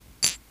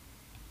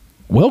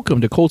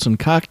Welcome to Colson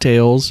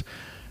Cocktails.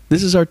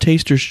 This is our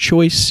Taster's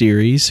Choice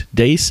series,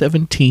 day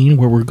 17,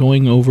 where we're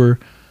going over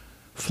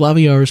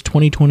Flaviar's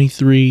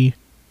 2023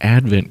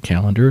 Advent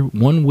calendar,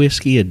 one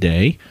whiskey a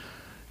day.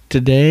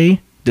 Today,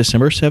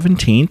 December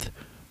 17th,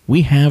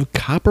 we have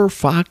Copper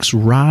Fox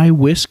Rye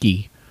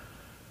Whiskey,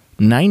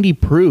 90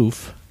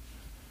 proof,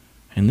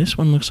 and this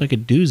one looks like a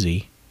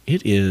doozy.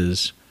 It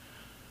is,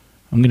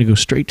 I'm going to go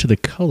straight to the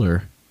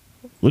color,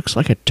 looks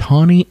like a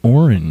tawny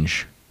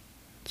orange.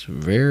 It's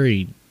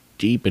very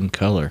deep in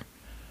color.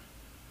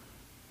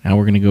 Now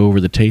we're going to go over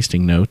the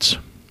tasting notes.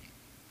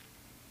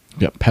 We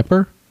got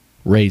pepper,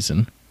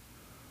 raisin,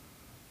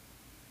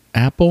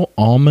 apple,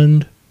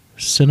 almond,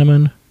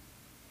 cinnamon,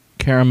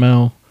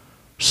 caramel,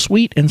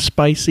 sweet and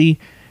spicy,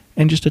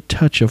 and just a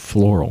touch of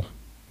floral.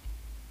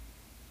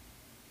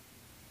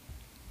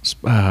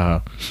 Just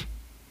got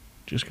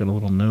a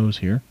little nose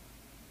here.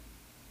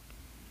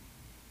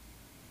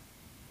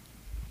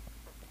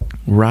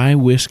 Rye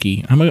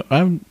whiskey.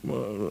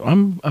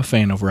 I'm a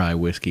fan of rye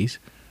whiskeys.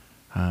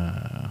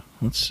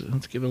 Let's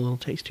give it a little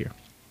taste here.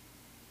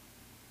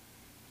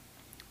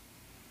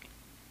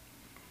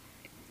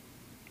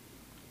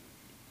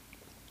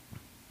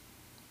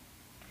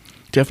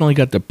 Definitely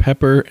got the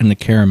pepper and the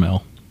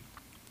caramel.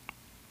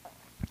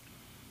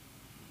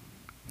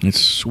 It's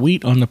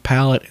sweet on the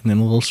palate and then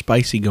a little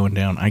spicy going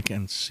down. I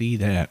can see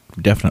that,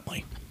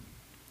 definitely.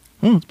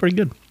 Oh, it's pretty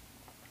good.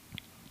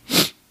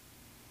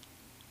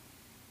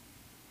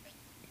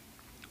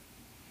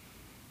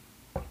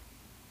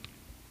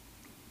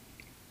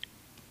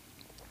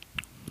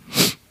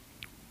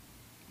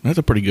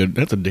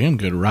 That's a damn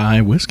good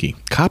rye whiskey.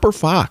 Copper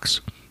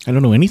Fox. I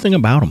don't know anything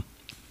about them.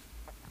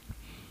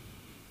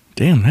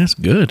 Damn, that's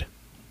good.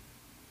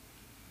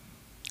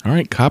 All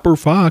right, Copper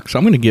Fox.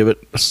 I'm going to give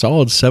it a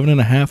solid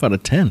 7.5 out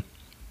of 10.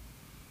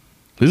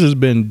 This has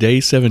been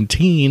day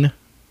 17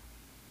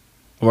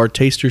 of our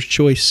Taster's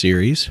Choice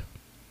series.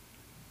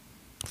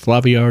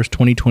 Flaviar's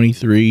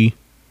 2023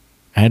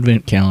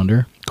 Advent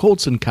calendar.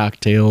 Colson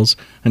Cocktails.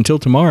 Until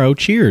tomorrow,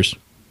 cheers.